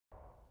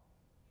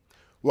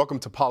Welcome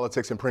to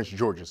Politics in Prince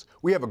George's.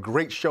 We have a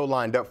great show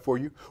lined up for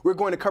you. We're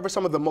going to cover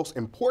some of the most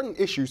important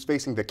issues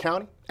facing the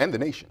county and the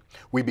nation.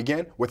 We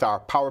begin with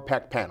our Power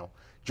Pack panel.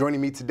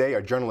 Joining me today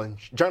are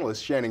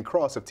journalist Shannon of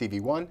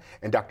TVOne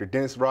and Dr.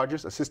 Dennis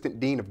Rodgers, Assistant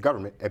Dean of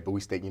Government at Bowie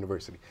State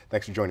University.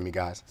 Thanks for joining me,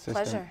 guys.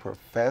 Assistant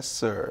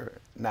Professor,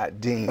 not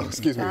Dean. Oh,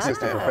 excuse me,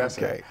 Assistant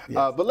Professor. Okay.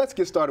 Yes. But let's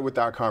get started with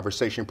our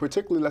conversation.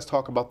 Particularly, let's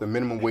talk about the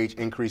minimum wage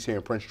increase here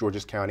in Prince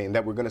George's County and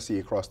that we're going to see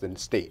across the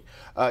state.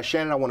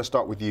 Shannon, I want to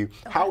start with you.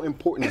 Okay. How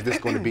important is this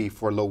going to be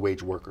for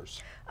low-wage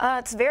workers?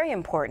 It's very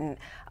important.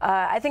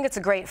 I think it's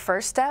a great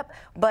first step,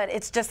 but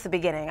it's just the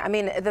beginning. I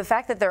mean, the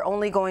fact that they're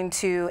only going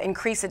to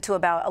increase it to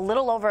about a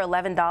little over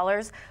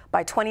 $11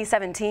 by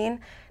 2017,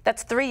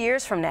 that's 3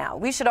 years from now.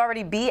 We should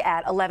already be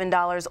at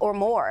 $11 or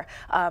more.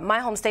 My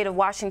home state of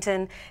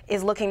Washington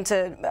is looking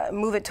to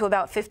move it to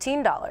about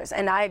 $15,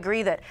 and I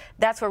agree that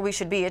that's where we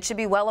should be. It should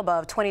be well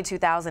above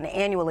 $22,000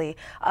 annually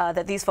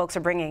that these folks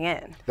are bringing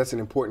in. That's an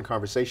important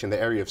conversation. The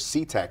area of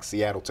SeaTac,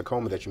 Seattle,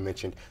 Tacoma, that you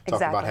mentioned,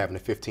 talking about having a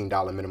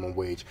 $15 minimum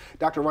wage.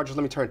 Dr. Rodgers,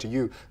 let me turn to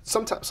you.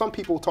 Some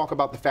people talk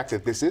about the fact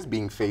that this is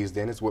being phased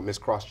in, is what Ms.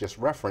 Cross just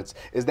referenced.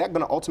 Is that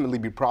going to ultimately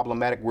be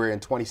problematic where in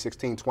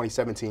 2016,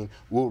 2017,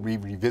 we'll be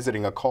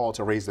revisiting a call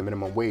to raise the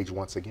minimum wage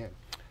once again?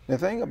 The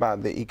thing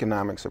about the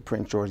economics of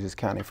Prince George's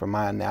County, from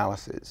my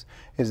analysis,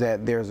 is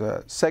that there's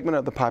a segment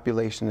of the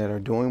population that are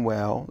doing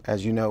well.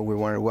 As you know, we're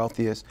one of the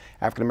wealthiest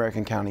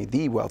African-American county,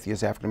 the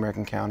wealthiest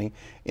African-American county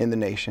in the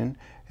nation.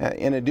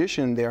 In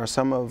addition, there are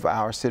some of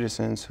our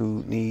citizens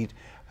who need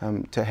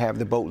to have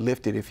the boat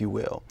lifted, if you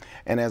will.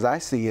 And as I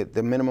see it,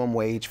 the minimum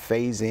wage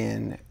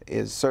phase-in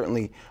is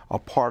certainly a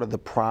part of the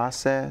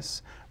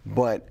process,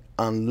 but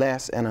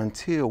unless and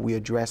until we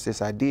address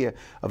this idea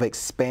of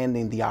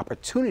expanding the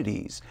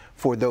opportunities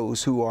for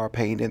those who are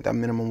paid at the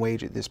minimum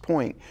wage at this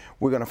point,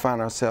 we're going to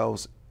find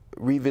ourselves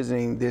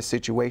revisiting this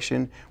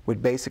situation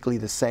with basically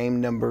the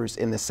same numbers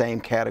in the same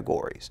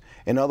categories.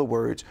 In other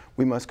words,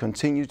 we must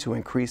continue to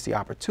increase the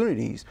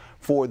opportunities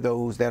for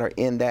those that are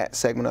in that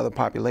segment of the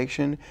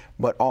population,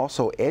 but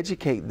also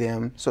educate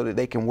them so that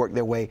they can work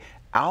their way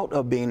out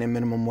of being in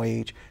minimum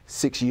wage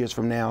 6 years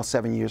from now,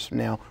 7 years from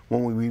now,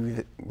 when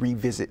we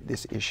revisit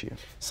this issue.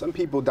 Some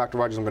people, Dr.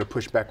 Rodgers, I'm going to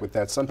push back with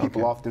that. Some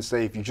people often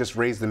say if you just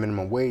raise the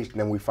minimum wage,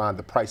 then we find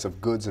the price of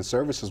goods and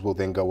services will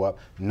then go up,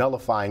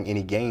 nullifying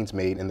any gains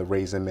made in the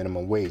raise in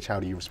minimum wage.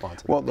 How do you respond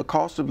to that? Well, the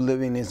cost of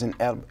living is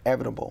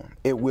inevitable.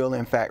 It will,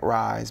 in fact,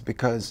 rise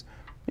because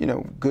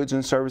goods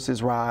and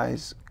services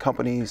rise,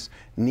 companies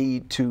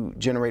need to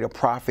generate a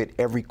profit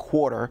every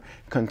quarter,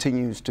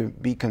 continues to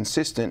be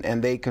consistent,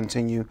 and they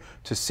continue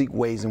to seek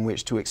ways in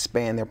which to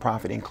expand their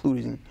profit,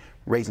 including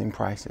raising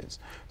prices.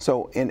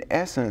 So in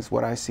essence,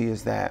 what I see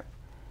is that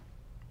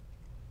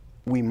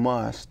we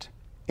must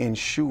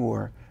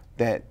ensure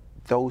that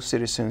those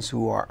citizens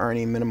who are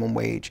earning minimum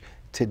wage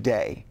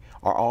today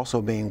are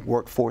also being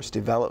workforce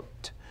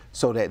developed,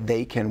 so that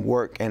they can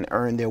work and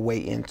earn their way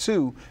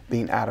into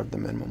being out of the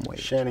minimum wage.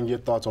 Shannon, your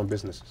thoughts on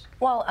businesses?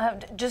 Well,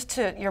 just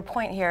to your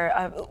point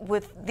here,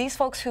 with these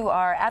folks who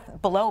are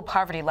below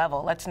poverty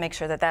level, let's make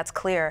sure that that's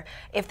clear.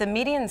 If the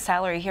median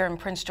salary here in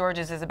Prince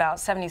George's is about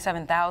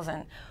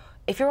 $77,000,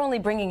 if you're only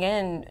bringing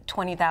in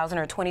 $20,000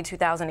 or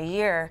 $22,000 a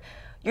year,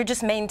 you're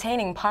just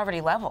maintaining poverty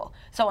level.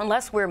 So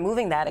unless we're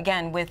moving that,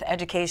 again, with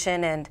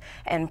education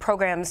and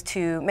programs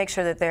to make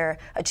sure that they're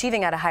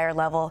achieving at a higher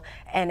level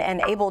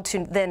and able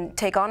to then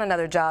take on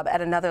another job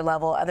at another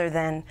level other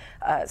than,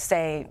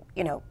 say,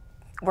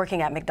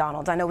 working at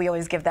McDonald's. I know we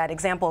always give that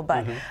example,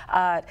 but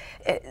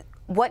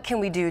what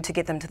can we do to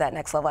get them to that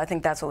next level? I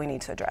think that's what we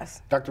need to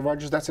address. Dr.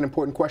 Rodgers, that's an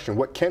important question.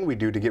 What can we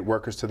do to get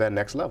workers to that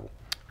next level?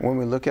 When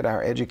we look at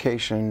our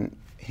education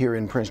here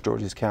in Prince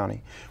George's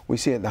County, we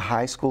see at the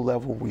high school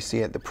level, we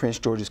see at the Prince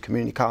George's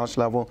Community College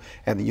level,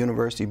 at the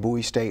University of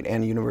Bowie State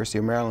and the University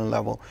of Maryland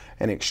level,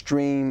 an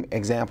extreme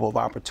example of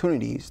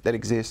opportunities that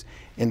exist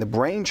in the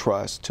brain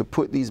trust to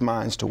put these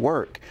minds to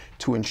work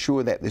to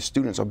ensure that the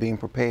students are being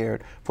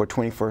prepared for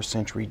 21st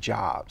century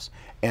jobs.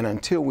 And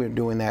until we're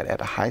doing that at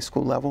the high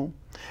school level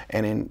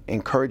and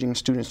encouraging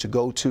students to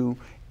go to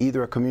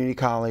either a community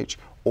college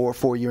or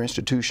four-year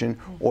institution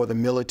or the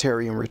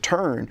military and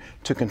return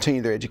to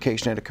continue their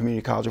education at a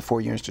community college or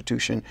four-year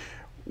institution,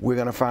 we're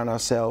going to find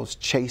ourselves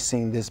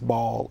chasing this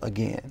ball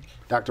again.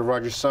 Dr.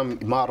 Rodgers, some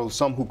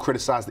who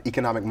criticize the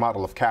economic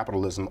model of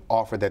capitalism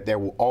offer that there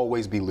will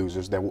always be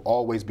losers, there will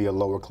always be a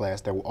lower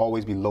class, there will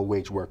always be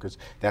low-wage workers.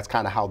 That's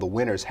kind of how the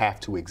winners have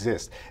to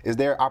exist. Is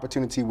there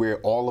opportunity where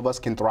all of us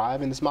can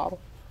thrive in this model?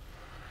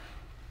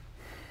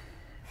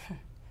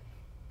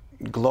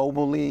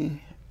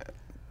 Globally,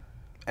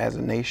 as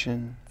a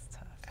nation,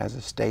 as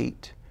a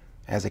state,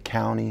 as a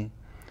county,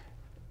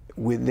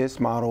 with this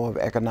model of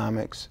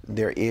economics,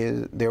 there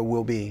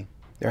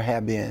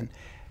have been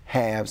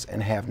haves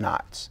and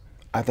have-nots.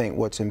 I think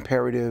what's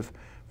imperative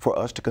for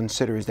us to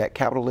consider is that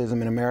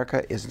capitalism in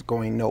America is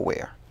going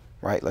nowhere.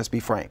 right? Let's be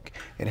frank.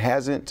 It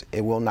hasn't,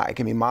 it will not, it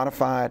can be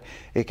modified,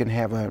 it can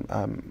have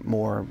a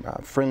more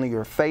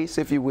friendlier face,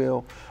 if you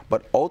will,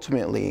 but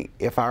ultimately,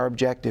 if our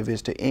objective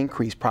is to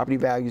increase property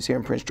values here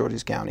in Prince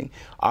George's County,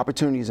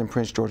 opportunities in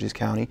Prince George's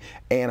County,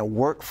 and a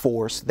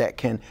workforce that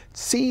can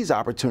seize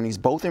opportunities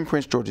both in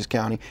Prince George's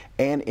County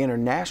and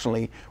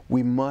internationally,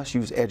 we must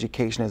use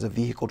education as a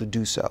vehicle to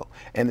do so.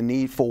 And the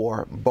need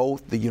for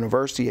both the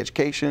university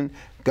education,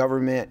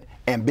 government,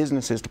 and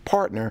businesses to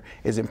partner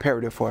is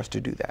imperative for us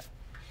to do that.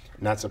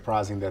 Not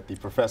surprising that the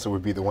professor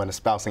would be the one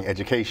espousing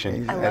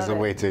education as a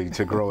way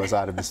to grow us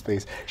out of this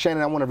space.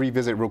 Shannon, I want to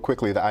revisit real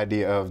quickly the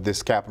idea of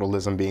this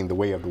capitalism being the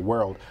way of the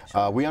world.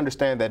 We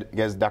understand that,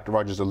 as Dr.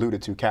 Rodgers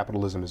alluded to,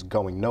 capitalism is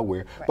going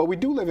nowhere. Right. But we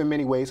do live in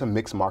many ways a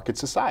mixed market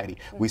society.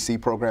 We see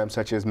programs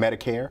such as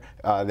Medicare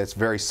that's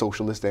very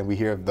socialist, and we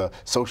hear of the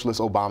socialist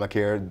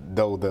Obamacare,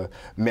 though the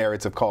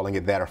merits of calling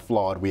it that are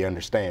flawed, we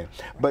understand.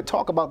 But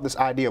talk about this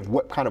idea of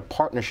what kind of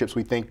partnerships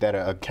we think that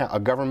a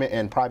government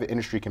and private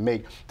industry can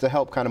make to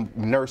help kind of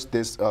nurse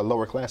this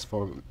lower class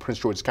for Prince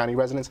George's County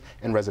residents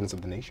and residents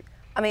of the nation.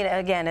 I mean,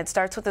 again, it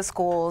starts with the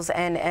schools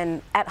and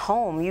at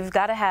home. You've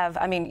got to have,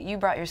 I mean, you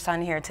brought your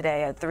son here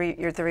today,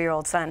 your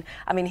 3-year-old son.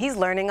 I mean, he's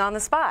learning on the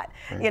spot,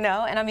 you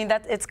know? And I mean,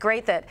 it's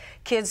great that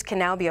kids can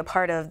now be a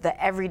part of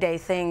the everyday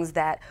things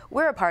that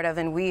we're a part of,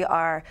 and we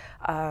are,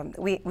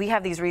 we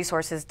have these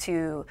resources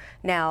to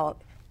now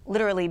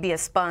literally be a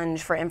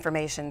sponge for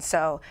information.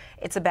 So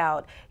it's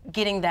about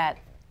getting that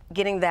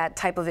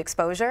type of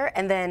exposure,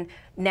 and then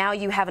now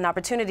you have an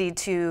opportunity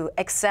to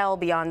excel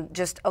beyond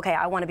just, okay,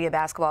 I want to be a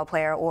basketball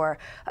player or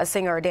a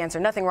singer or dancer.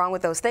 Nothing wrong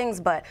with those things,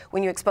 but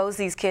when you expose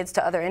these kids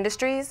to other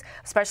industries,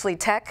 especially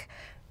tech,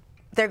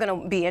 they're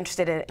going to be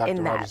interested in that.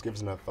 Dr. Rodgers, give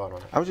us another thought on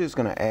it. I was just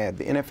going to add,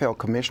 the NFL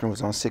commissioner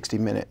was on 60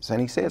 Minutes,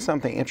 and he said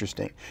something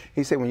interesting.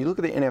 He said when you look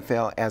at the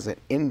NFL as an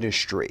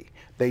industry,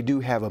 they do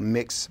have a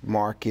mixed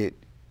market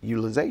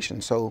utilization.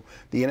 So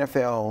the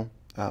NFL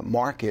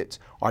markets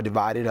are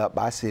divided up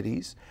by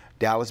cities.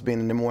 Dallas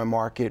being the #1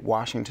 market,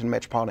 Washington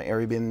metropolitan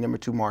area being the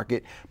 #2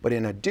 market. But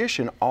in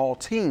addition, all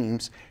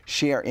teams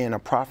share in a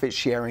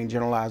profit-sharing,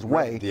 generalized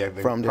way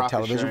from the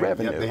television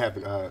revenue. Yep, they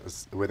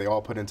have where they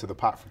all put into the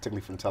pot,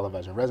 particularly from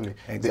television revenue.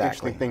 Exactly. The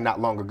interesting thing,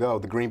 not long ago,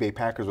 the Green Bay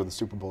Packers were the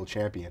Super Bowl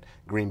champion.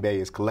 Green Bay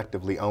is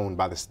collectively owned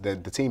by the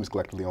team is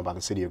collectively owned by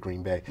the city of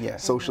Green Bay.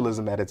 Yes.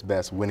 Socialism at its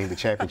best, winning the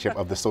championship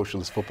of the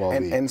Socialist Football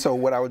League. And so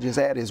what I would just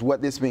add is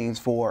what this means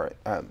for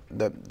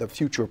the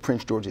future of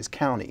Prince George's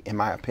County, in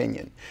my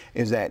opinion,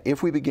 is that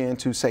if we begin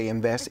to, say,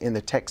 invest in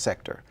the tech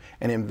sector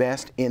and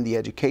invest in the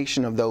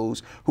education of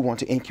those who want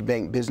to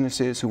incubate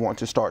businesses, who want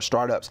to start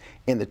startups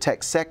in the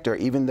tech sector,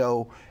 even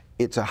though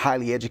it's a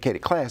highly educated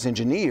class,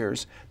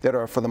 engineers that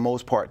are for the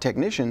most part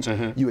technicians,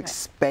 you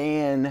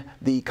expand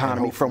the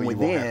economy from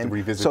within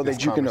so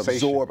that you can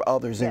absorb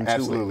others into it.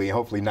 Absolutely, and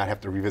hopefully not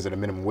have to revisit a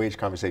minimum wage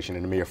conversation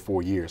in a mere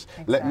 4 years.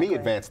 Exactly. Let me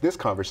advance this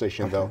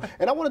conversation though,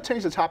 and I want to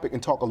change the topic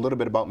and talk a little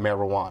bit about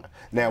marijuana.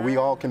 Now we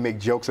all can make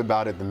jokes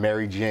about it, the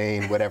Mary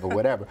Jane,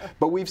 whatever,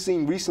 but we've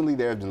seen recently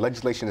there's been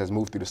legislation that's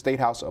moved through the State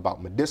House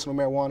about medicinal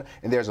marijuana,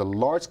 and there's a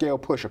large-scale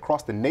push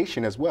across the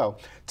nation as well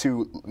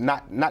to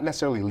not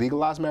necessarily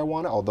legalize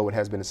marijuana, although it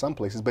has been in some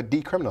places, but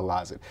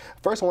decriminalize it.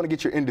 First, I want to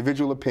get your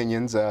individual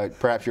opinions,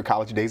 perhaps your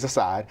college days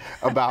aside,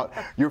 about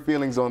your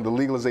feelings on the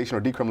legalization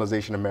or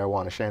decriminalization of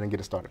marijuana. Shannon,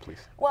 get us started, please.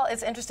 Well,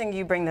 it's interesting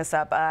you bring this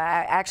up.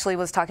 I actually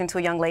was talking to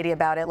a young lady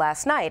about it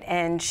last night,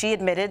 and she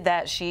admitted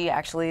that she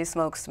actually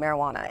smokes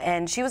marijuana,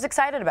 and she was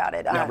excited about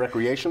it. Now,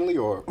 recreationally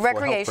or for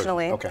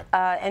recreationally? Okay.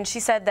 And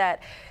she said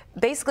that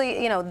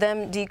basically, you know,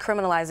 them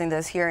decriminalizing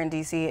this here in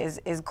D.C.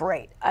 is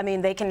great. I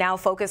mean, they can now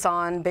focus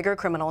on bigger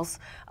criminals.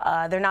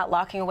 They're not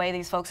locking away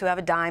these folks who have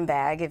a dime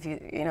bag, if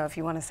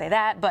you want to say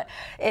that. But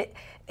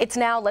it's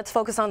now, let's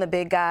focus on the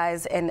big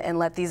guys and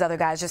let these other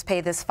guys just pay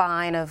this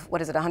fine of,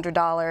 what is it,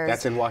 $100?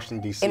 That's in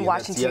Washington, D.C. In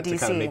Washington, D.C. That's yet to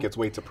kind of make its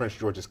way to Prince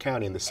George's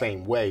County in the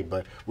same way,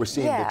 but we're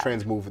seeing the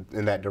trends move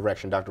in that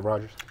direction. Dr.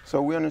 Rodgers?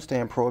 So we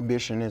understand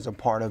prohibition is a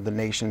part of the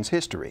nation's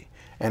history.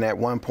 And at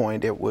one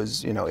point it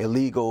was,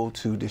 illegal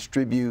to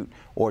distribute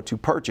or to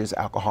purchase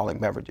alcoholic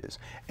beverages.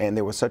 And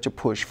there was such a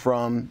push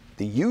from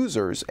the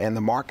users and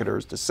the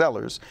marketers, the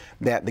sellers,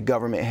 that the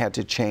government had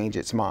to change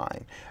its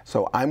mind.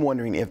 So I'm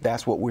wondering if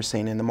that's what we're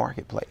seeing in the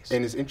marketplace.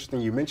 And it's interesting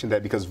you mentioned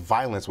that because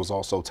violence was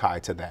also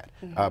tied to that,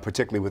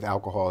 particularly with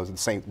alcohol. The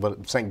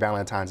St.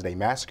 Valentine's Day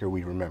massacre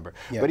we remember.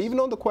 Yes. But even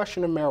on the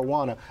question of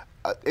marijuana,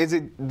 is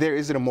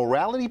it a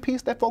morality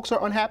piece that folks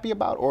are unhappy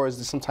about, or is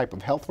there some type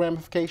of health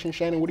ramification?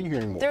 Shannon, what are you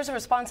hearing more? There's a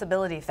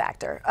responsibility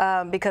factor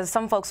because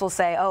some folks will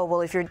say, oh,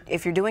 well, if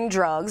you're doing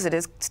drugs, it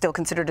is still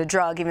considered a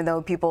drug, even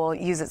though people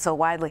use it so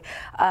widely.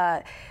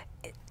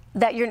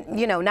 That you're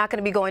not going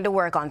to be going to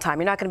work on time.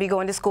 You're not going to be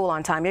going to school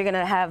on time. You're going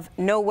to have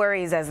no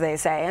worries, as they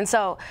say. And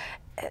so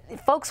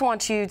folks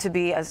want you to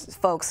be,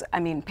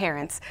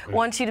 parents,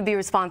 want you to be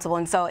responsible.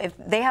 And so if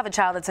they have a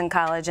child that's in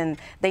college and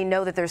they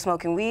know that they're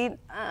smoking weed,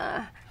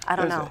 I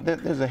don't know.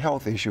 There's a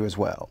health issue as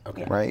well,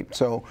 right?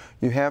 So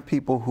you have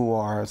people who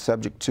are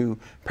subject to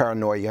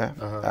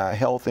paranoia,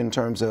 health in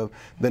terms of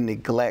the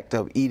neglect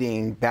of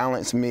eating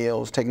balanced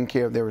meals, taking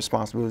care of their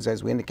responsibilities,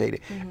 as we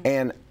indicated.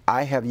 And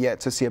I have yet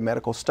to see a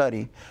medical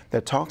study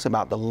that talks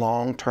about the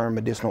long-term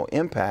medicinal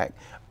impact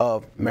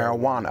of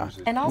marijuana.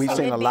 And also we've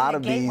seen a lot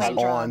of these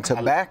on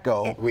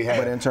tobacco,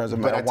 but in terms of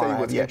marijuana, I tell you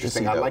what's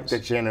interesting, I like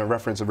that Shannon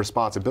reference of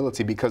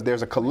responsibility, because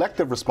there's a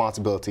collective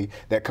responsibility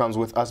that comes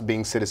with us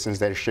being citizens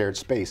that are shared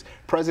space.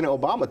 President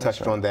Obama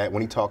touched on that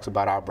when he talks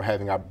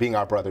about being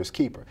our brother's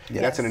keeper.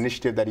 That's an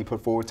initiative that he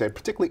put forward to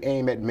particularly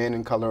aim at men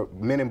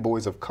and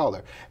boys of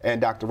color.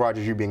 And Dr.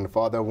 Rodgers, you being the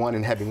father of one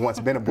and having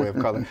once been a boy of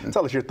color,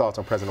 tell us your thoughts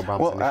on President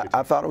Obama's initiative.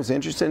 I thought it was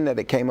interesting that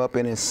it came up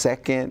in his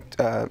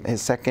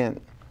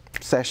second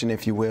session,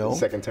 if you will.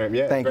 Second term,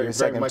 Thank you,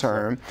 second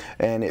term. So.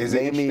 And it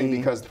made me,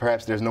 because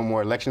perhaps there's no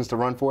more elections to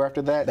run for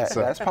after that?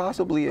 That's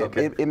possibly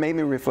it. It made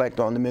me reflect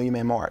on the Million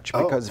Man March,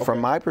 because from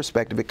my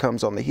perspective, it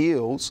comes on the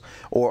heels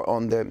or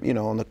on the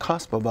on the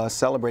cusp of us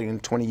celebrating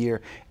the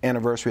 20-year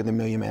anniversary of the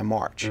Million Man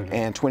March.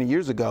 And 20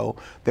 years ago,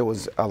 there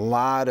was a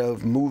lot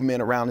of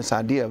movement around this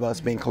idea of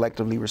us being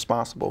collectively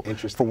responsible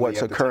for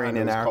what's occurring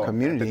in our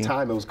community. At the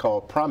time, it was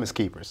called Promise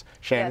Keepers.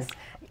 Shannon? Yes.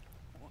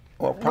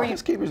 Well,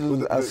 Promise Keepers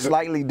is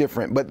slightly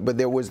different, but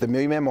there was the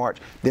Million Man March,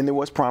 then there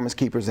was Promise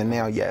Keepers, and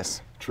now,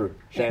 yes. True.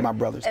 My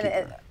brother's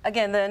keeper.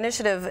 Again, the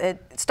initiative,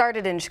 it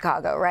started in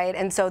Chicago, right?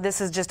 And so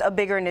this is just a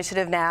bigger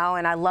initiative now,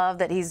 and I love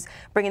that he's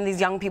bringing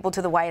these young people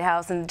to the White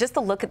House, and just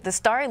the look at the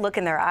starry look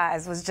in their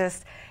eyes was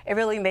just, it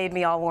really made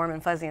me all warm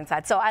and fuzzy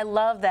inside. So I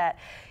love that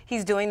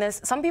he's doing this.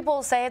 Some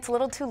people say it's a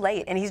little too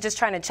late, and he's just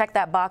trying to check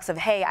that box of,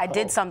 hey, I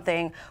did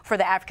something for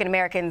the African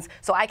Americans,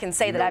 so I can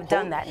say that I've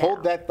done that now.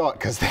 Hold that thought,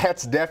 because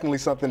that's definitely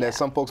something that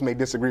some folks may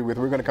disagree with.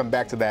 We're going to come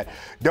back to that.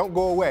 Don't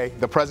go away.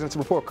 The President's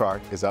Report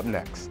Card is up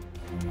next.